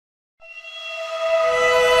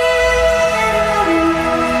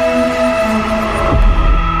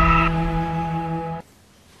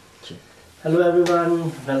Hello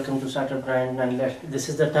everyone, welcome to Startup Grind, and this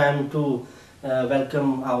is the time to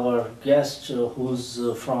welcome our guest who's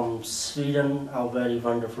from Sweden, a very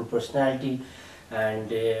wonderful personality,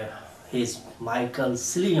 and he's Michael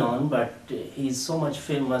Leon, but he's so much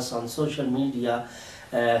famous on social media,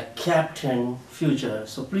 Captain Future.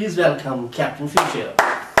 So please welcome Captain Future.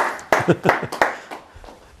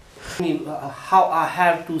 How I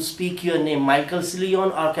have to speak your name, Michael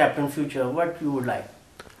Leon or Captain Future, what you would like?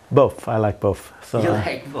 Both. I like both. So you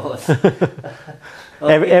like both.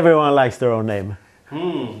 Okay. Everyone likes their own name.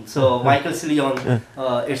 So Michael Leon,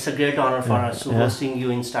 it's a great honor for us to hosting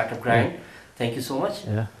you in Startup Grind. Thank you so much.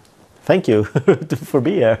 Yeah. Thank you for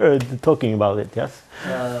being here talking about it. Yes.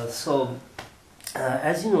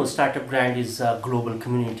 As you know, Startup Grind is a global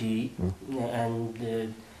community,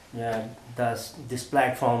 and this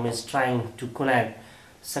platform is trying to connect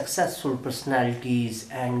successful personalities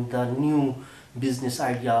and the new business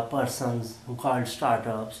idea persons who call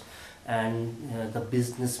startups, and the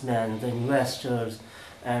businessmen, the investors,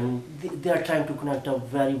 and they are trying to connect a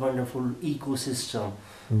very wonderful ecosystem.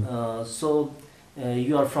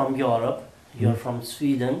 You are from Europe, you are from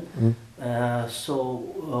Sweden,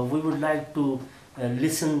 we would like to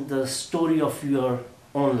listen the story of your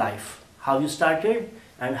own life, how you started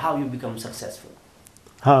and how you become successful.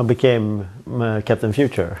 How I became Captain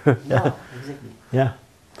Future. Yeah, exactly. Yeah.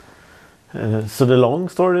 So the long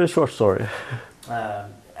story or the short story?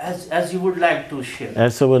 As you would like to share.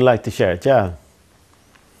 As I would like to share it, yeah.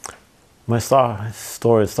 My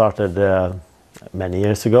story started many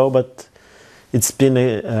years ago, but it's been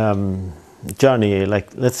a journey,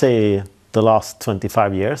 like let's say the last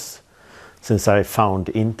 25 years since I found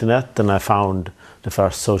internet, and I found the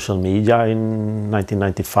first social media in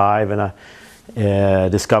 1995, and I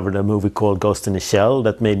discovered a movie called Ghost in the Shell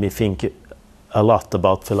that made me think a lot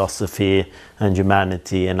about philosophy and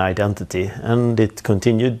humanity and identity, and it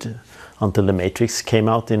continued until The Matrix came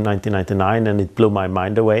out in 1999, and it blew my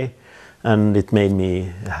mind away, and it made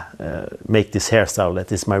me make this hairstyle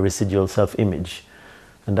that is my residual self-image,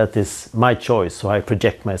 and that is my choice, so I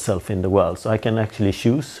project myself in the world, so I can actually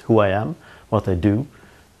choose who I am, what I do,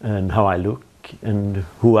 and how I look, and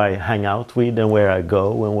who I hang out with, and where I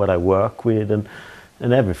go, and what I work with, and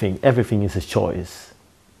everything is a choice.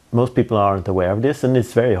 Most people aren't aware of this, and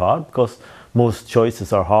it's very hard because most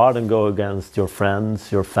choices are hard and go against your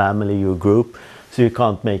friends, your family, your group. So you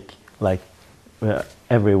can't make like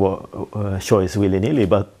every choice willy-nilly,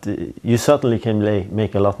 but you certainly can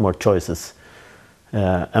make a lot more choices.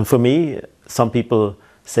 And for me, some people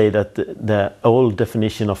say that the old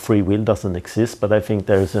definition of free will doesn't exist, but I think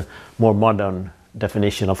there is a more modern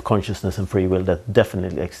definition of consciousness and free will that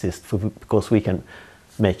definitely exists because we can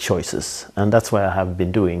make choices, and that's what I have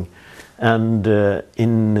been doing. And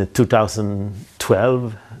in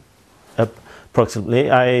 2012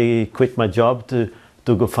 approximately, I quit my job to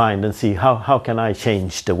go find and see how can I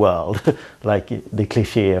change the world. Like the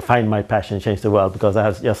cliche, find my passion, change the world, because I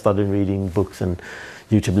have just started reading books and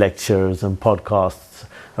YouTube lectures and podcasts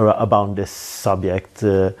about this subject.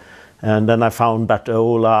 And then I found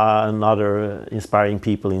ImpactWala and other inspiring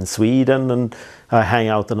people in Sweden, and I hang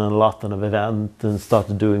out in a lot of events and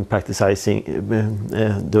started doing doing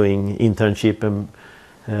internship and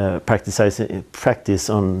practice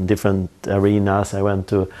on different arenas. I went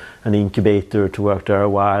to an incubator to work there a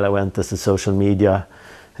while. I went as a social media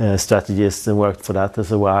strategist and worked for that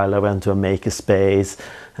as a while. I went to a makerspace.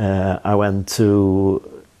 I went to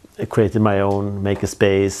created my own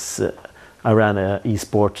makerspace. I ran an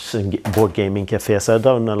esports and board gaming cafe, so I've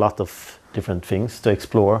done a lot of different things to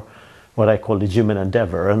explore what I call the human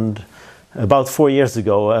endeavor. And about 4 years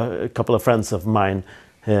ago, a couple of friends of mine,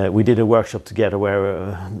 we did a workshop together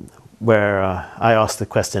where I asked the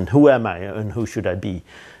question, who am I and who should I be?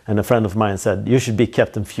 And a friend of mine said, you should be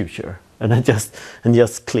Captain Future. And I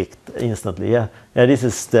just clicked instantly. Yeah, this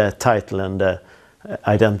is the title and the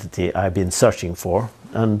identity I've been searching for.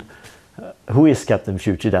 And who is Captain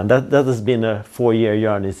Future then? That has been a 4-year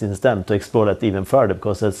journey since then to explore that even further,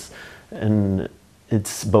 because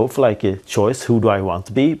it's both like a choice, who do I want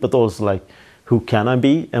to be, but also like who can I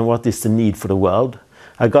be and what is the need for the world.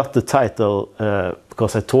 I got the title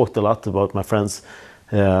because I talked a lot about my friends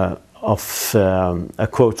of a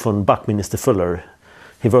quote from Buckminster Fuller.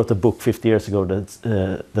 He wrote a book 50 years ago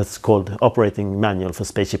that's called Operating Manual for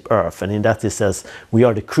Spaceship Earth, and in that it says we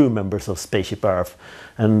are the crew members of Spaceship Earth.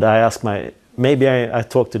 And I asked maybe I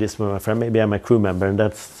talked to this with my friend, maybe I'm a crew member, and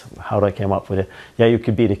that's how I came up with it. Yeah, you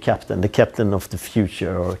could be the captain of the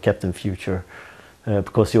future, or Captain Future.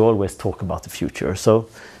 because you always talk about the future. So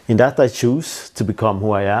in that I choose to become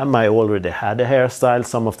who I am. I already had a hairstyle,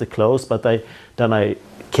 some of the clothes, but then I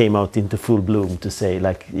came out into full bloom to say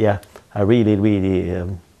like, yeah, I really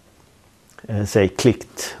say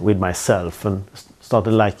clicked with myself and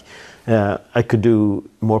started like I could do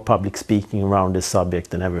more public speaking around this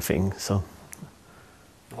subject and everything. So.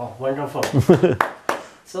 Oh, wonderful.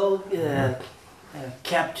 So,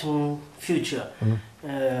 Captain Future,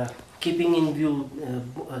 keeping in view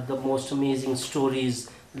the most amazing stories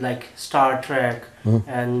like Star Trek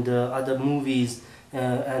and other movies,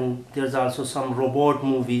 and there's also some robot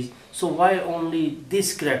movies. So why only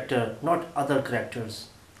this character, not other characters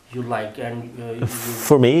you like? And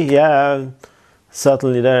for me, yeah,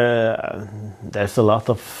 certainly there's a lot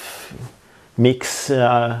of mix,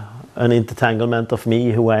 an intertanglement of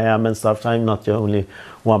me, who I am and stuff. I'm not only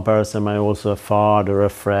one person, I'm also a father, a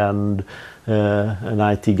friend, an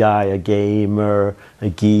IT guy, a gamer, a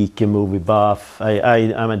geek, a movie buff.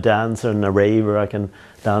 I'm a dancer and a raver. I can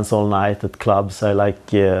dance all night at clubs. I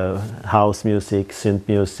like house music, synth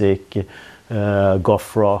music,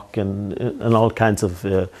 goth rock, and all kinds of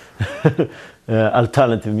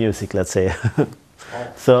alternative music, let's say.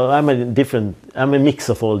 So I'm a mix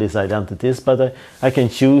of all these identities, but I can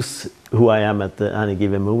choose who I am at any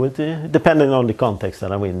given moment, depending on the context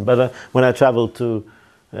that I'm in. But when I travel to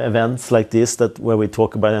events like this, where we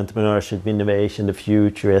talk about entrepreneurship, innovation, the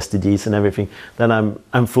future, SDGs, and everything, then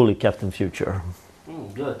I'm fully Captain Future.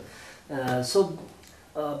 Good. So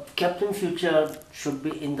Captain Future should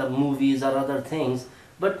be in the movies or other things,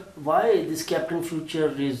 but why this Captain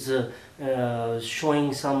Future is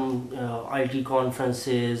showing some IT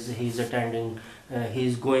conferences, he's attending,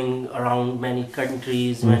 he's going around many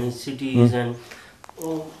countries, many cities, and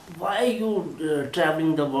why you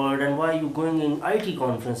traveling the world and why you going in IT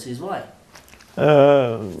conferences? Why?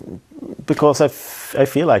 Because I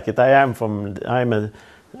feel like it.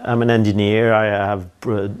 I'm an engineer. I have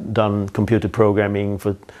done computer programming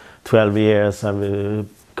for 12 years. I've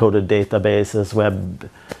coded databases,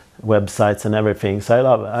 websites and everything.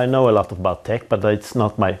 So I know a lot about tech, but it's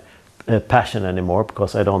not my passion anymore,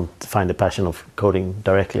 because I don't find the passion of coding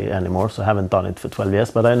directly anymore. So I haven't done it for 12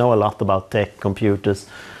 years, but I know a lot about tech, computers,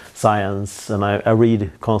 science, and I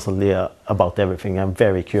read constantly about everything. I'm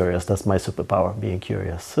very curious. That's my superpower, being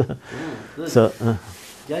curious. So.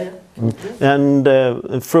 Yeah. And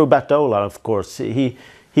through ImpactWala, of course,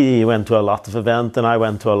 he went to a lot of events, and I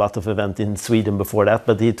went to a lot of events in Sweden before that.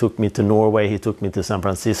 But he took me to Norway, he took me to San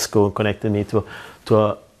Francisco, and connected me to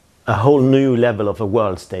a whole new level of a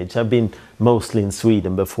world stage. I've been mostly in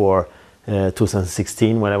Sweden before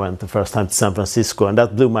 2016, when I went the first time to San Francisco, and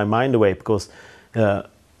that blew my mind away, because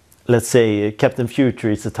let's say Captain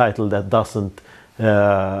Future is a title that doesn't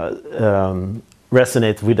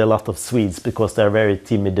resonate with a lot of Swedes, because they're very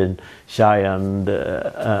timid and shy and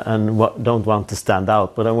don't want to stand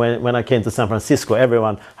out. But when I came to San Francisco,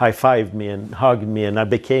 everyone high-fived me and hugged me, and I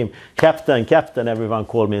became captain. Everyone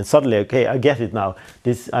called me, and suddenly, okay, I get it now.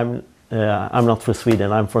 I'm not from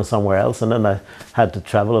Sweden, I'm from somewhere else. And then I had to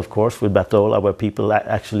travel, of course, with ImpactWala, where people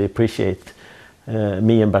actually appreciate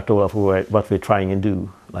me and ImpactWala for what we're trying to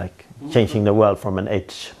do, like changing the world from an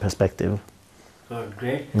edge perspective.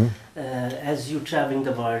 Great. As you traveling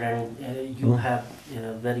the world and you have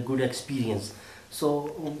very good experience,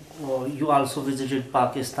 so you also visited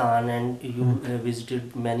Pakistan, and you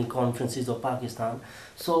visited many conferences of Pakistan.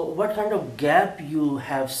 So what kind of gap you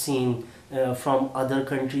have seen from other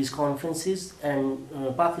countries' conferences and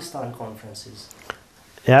Pakistan conferences?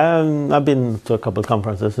 Yeah, I've been to a couple of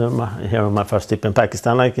conferences here on my first trip in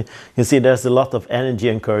Pakistan. Like you can see, there's a lot of energy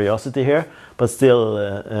and curiosity here, but still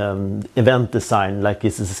event design, like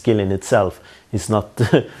this is a skill in itself, is not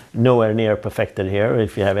nowhere near perfected here,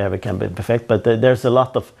 if you ever can be perfect. But there's a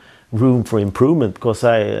lot of room for improvement, because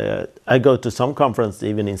I go to some conferences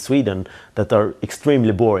even in Sweden that are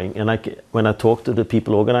extremely boring, and when I talk to the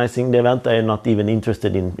people organizing the event, they are not even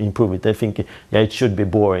interested in improving it. They think, yeah, it should be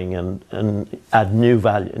boring and add new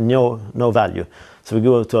value, no value. So we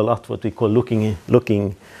go to a lot what we call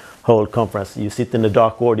looking hole conference. You sit in the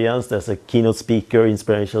dark audience, there's a keynote speaker,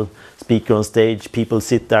 inspirational speaker on stage, people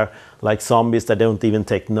sit there like zombies that don't even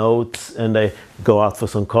take notes, and they go out for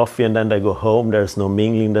some coffee and then they go home. There's no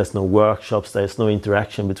mingling, there's no workshops, there's no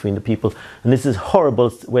interaction between the people, and this is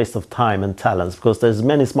horrible waste of time and talents, because there's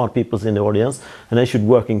many smart people in the audience and they should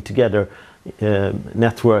working together,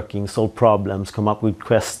 networking, solve problems, come up with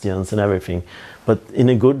questions and everything. But in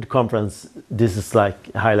a good conference, this is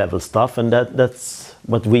like high level stuff, and that's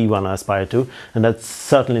what we want to aspire to, and that's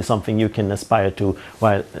certainly something you can aspire to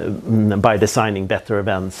by designing better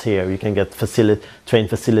events here. You can get trained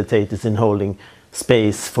facilitators in holding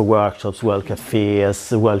space for workshops, world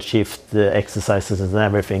cafes, world shift exercises and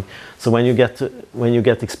everything. So when you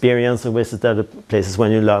get experience or visit other places,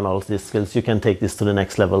 when you learn all of these skills, you can take this to the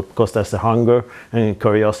next level, because there's a hunger and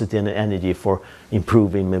curiosity and energy for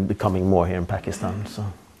improving and becoming more here in Pakistan. So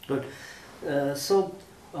good.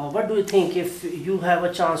 What do you think, if you have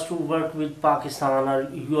a chance to work with Pakistan, or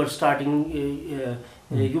you are starting,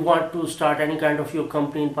 you want to start any kind of your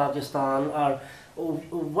company in Pakistan, or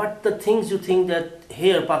what the things you think that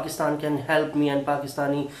here Pakistan can help me, and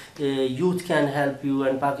Pakistani youth can help you,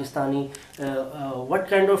 and Pakistani, what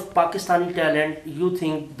kind of Pakistani talent you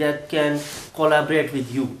think that can collaborate with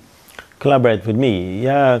you? Collaborate with me?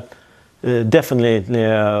 Yeah, definitely.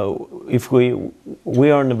 If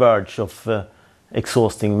we are on the verge of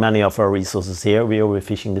exhausting many of our resources here. We're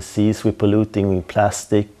overfishing the seas, we're polluting with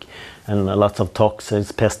plastic and lots of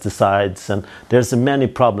toxins, pesticides, and there's many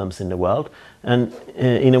problems in the world. And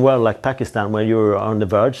in a world like Pakistan, where you're on the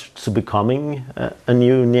verge to becoming a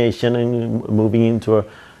new nation and moving into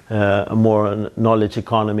a more knowledge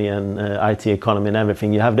economy and IT economy and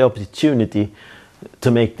everything, you have the opportunity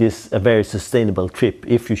to make this a very sustainable trip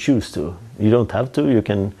if you choose to. You don't have to, you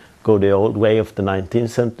can go the old way of the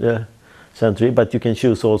 19th century, but you can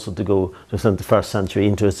choose also to go to the 21st century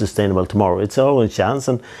into a sustainable tomorrow. It's our own chance,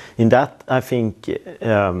 and in that I think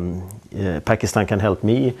Pakistan can help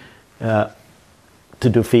me to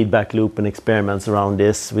do feedback loop and experiments around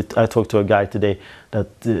this. I talked to a guy today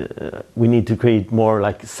that we need to create more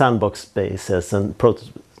like sandbox spaces and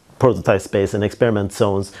prototype space and experiment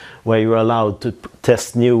zones where you're allowed to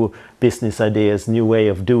test new business ideas, new way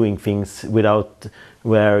of doing things without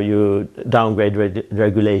where you downgrade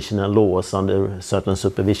regulation and laws under certain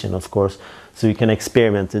supervision, of course, so you can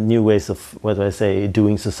experiment in new ways of, what do I say,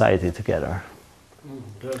 doing society together.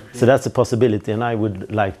 So that's a possibility, and I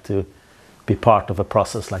would like to be part of a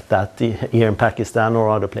process like that here in Pakistan or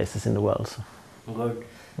other places in the world. So. Good.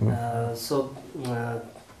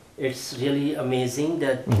 It's really amazing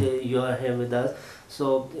that you are here with us.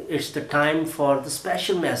 So it's the time for the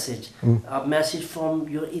special message, a message from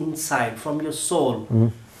your inside, from your soul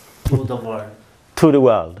to the world. To the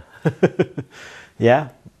world. Yeah.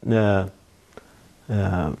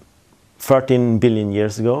 13 billion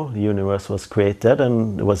years ago, the universe was created,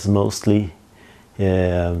 and it was mostly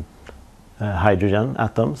hydrogen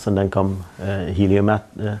atoms, and then come helium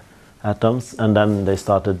atoms, and then they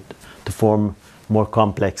started to form more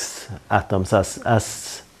complex atoms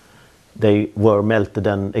as they were melted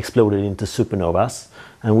and exploded into supernovas.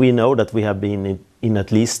 And we know that we have been in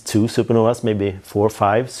at least 2 supernovas, maybe 4 or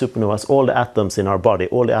 5 supernovas. All the atoms in our body,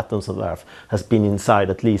 all the atoms of Earth, has been inside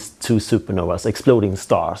at least 2 supernovas, exploding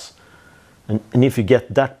stars. And if you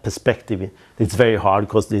get that perspective, it's very hard,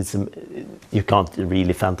 because you can't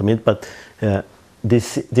really fathom it, but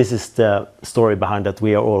this is the story behind that.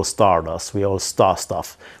 We are all stardust, we are all star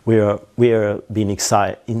stuff. We are being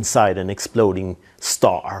inside an exploding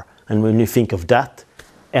star. And when you think of that,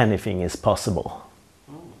 anything is possible.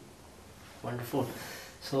 Wonderful.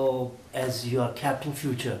 So, as you are Captain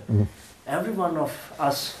Future, every one of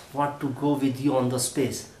us want to go with you on the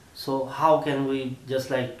space. So how can we, just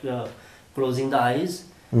like closing the eyes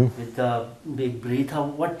with a big breath,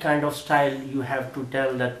 what kind of style you have to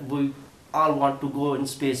tell that we all want to go in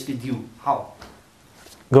space with you? How?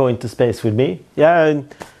 Go into space with me? Yeah.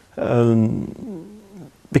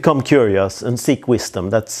 Become curious and seek wisdom.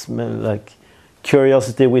 That's like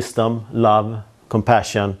curiosity, wisdom, love,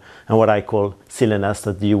 compassion, and what I call silliness,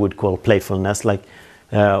 that you would call playfulness. Like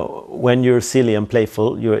when you're silly and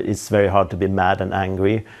playful, it's very hard to be mad and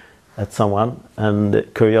angry at someone. And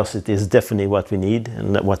curiosity is definitely what we need,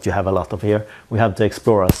 and what you have a lot of here. We have to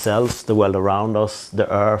explore ourselves, the world around us, the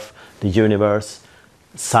earth, the universe.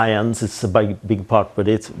 Science is a big part of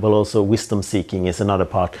it, but also wisdom seeking is another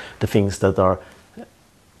part. The things that are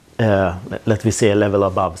let me say a level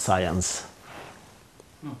above science.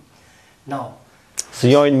 Now, so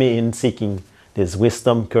join me in seeking this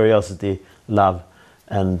wisdom, curiosity, love,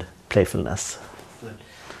 and playfulness. Good.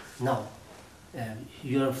 Now,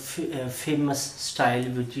 your famous style,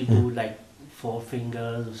 which you do like 4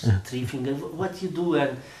 fingers, 3 fingers. What you do,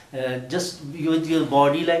 and just with your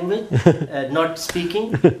body language, not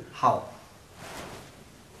speaking. How?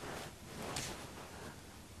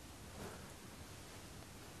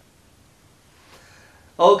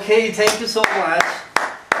 Okay, thank you so much.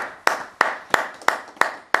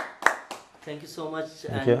 Thank you so much.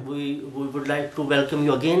 And we would like to welcome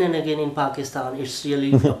you again and again in Pakistan. It's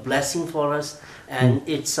really a blessing for us, and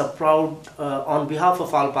it's a proud, on behalf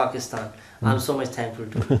of all Pakistan. I'm so much thankful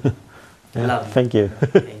to you. Yeah, Love you. thank you.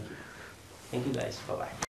 Thank you. Thank you guys.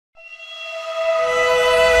 Bye-bye.